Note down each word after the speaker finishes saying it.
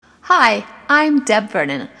Hi, I'm Deb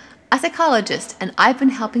Vernon, a psychologist, and I've been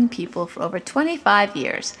helping people for over 25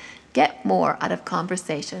 years get more out of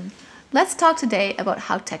conversation. Let's talk today about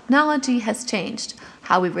how technology has changed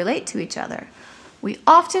how we relate to each other. We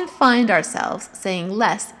often find ourselves saying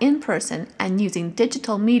less in person and using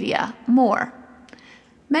digital media more.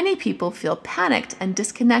 Many people feel panicked and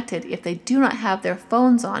disconnected if they do not have their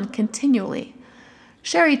phones on continually.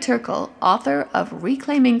 Sherry Turkle, author of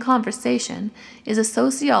Reclaiming Conversation, is a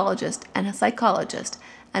sociologist and a psychologist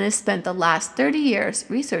and has spent the last 30 years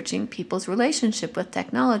researching people's relationship with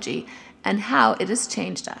technology and how it has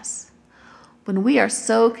changed us. When we are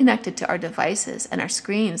so connected to our devices and our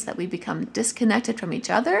screens that we become disconnected from each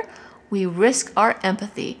other, we risk our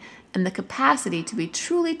empathy and the capacity to be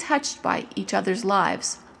truly touched by each other's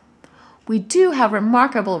lives. We do have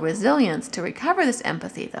remarkable resilience to recover this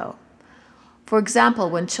empathy, though. For example,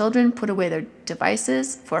 when children put away their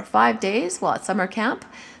devices for 5 days while at summer camp,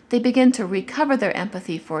 they begin to recover their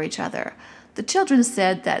empathy for each other. The children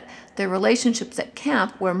said that their relationships at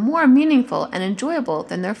camp were more meaningful and enjoyable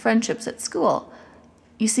than their friendships at school.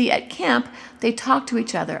 You see, at camp, they talked to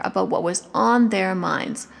each other about what was on their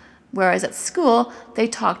minds, whereas at school, they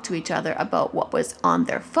talked to each other about what was on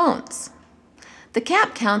their phones. The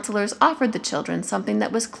camp counselors offered the children something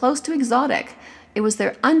that was close to exotic. It was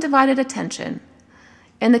their undivided attention.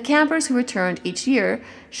 And the campers who returned each year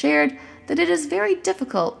shared that it is very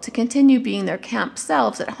difficult to continue being their camp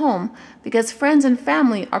selves at home because friends and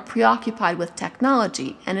family are preoccupied with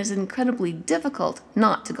technology and it is incredibly difficult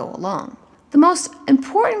not to go along. The most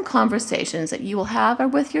important conversations that you will have are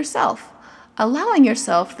with yourself, allowing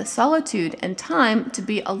yourself the solitude and time to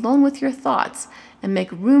be alone with your thoughts and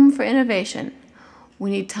make room for innovation.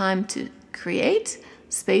 We need time to create,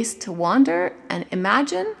 space to wander and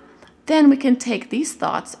imagine. Then we can take these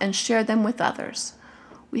thoughts and share them with others.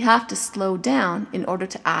 We have to slow down in order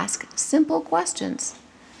to ask simple questions.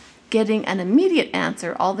 Getting an immediate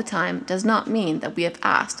answer all the time does not mean that we have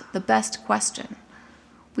asked the best question.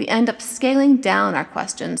 We end up scaling down our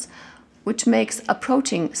questions, which makes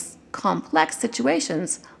approaching complex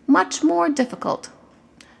situations much more difficult.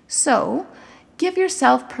 So, give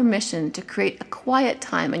yourself permission to create a quiet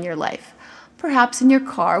time in your life, perhaps in your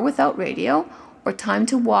car without radio, or time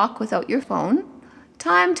to walk without your phone,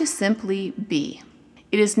 time to simply be.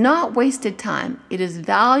 It is not wasted time, it is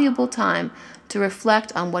valuable time to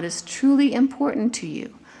reflect on what is truly important to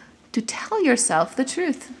you, to tell yourself the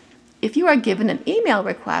truth. If you are given an email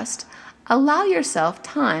request, allow yourself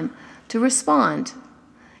time to respond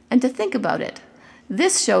and to think about it.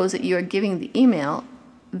 This shows that you are giving the email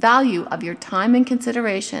value of your time and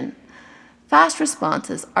consideration. Fast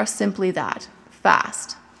responses are simply that,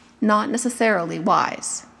 fast, not necessarily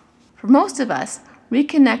wise. For most of us,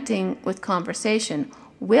 reconnecting with conversation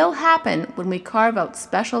will happen when we carve out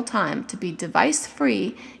special time to be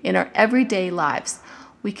device-free in our everyday lives.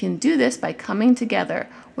 We can do this by coming together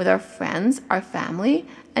with our friends, our family,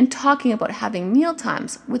 and talking about having meal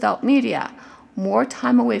times without media. More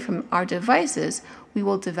time away from our devices, we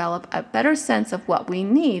will develop a better sense of what we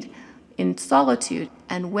need in solitude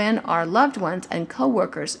and when our loved ones and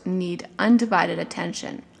coworkers need undivided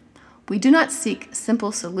attention. We do not seek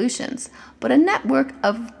simple solutions, but a network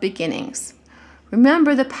of beginnings.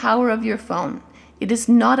 Remember the power of your phone. It is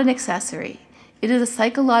not an accessory. It is a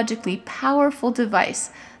psychologically powerful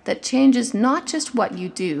device that changes not just what you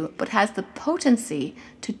do, but has the potency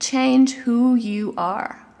to change who you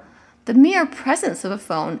are. The mere presence of a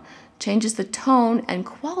phone changes the tone and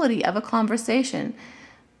quality of a conversation.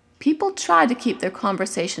 People try to keep their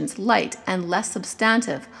conversations light and less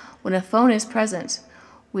substantive when a phone is present.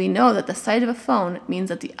 We know that the sight of a phone means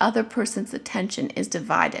that the other person's attention is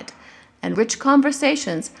divided, and rich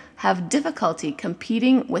conversations have difficulty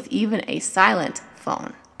competing with even a silent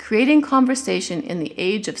phone. Creating conversation in the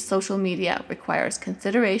age of social media requires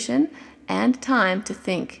consideration and time to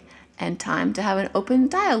think, and time to have an open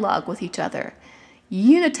dialogue with each other.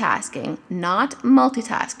 Unitasking, not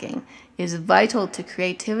multitasking, is vital to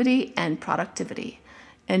creativity and productivity.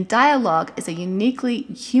 And dialogue is a uniquely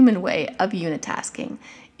human way of unitasking.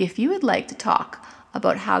 If you would like to talk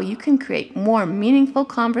about how you can create more meaningful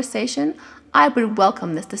conversation, I would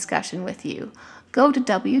welcome this discussion with you. Go to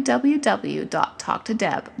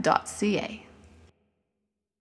www.talktodeb.ca.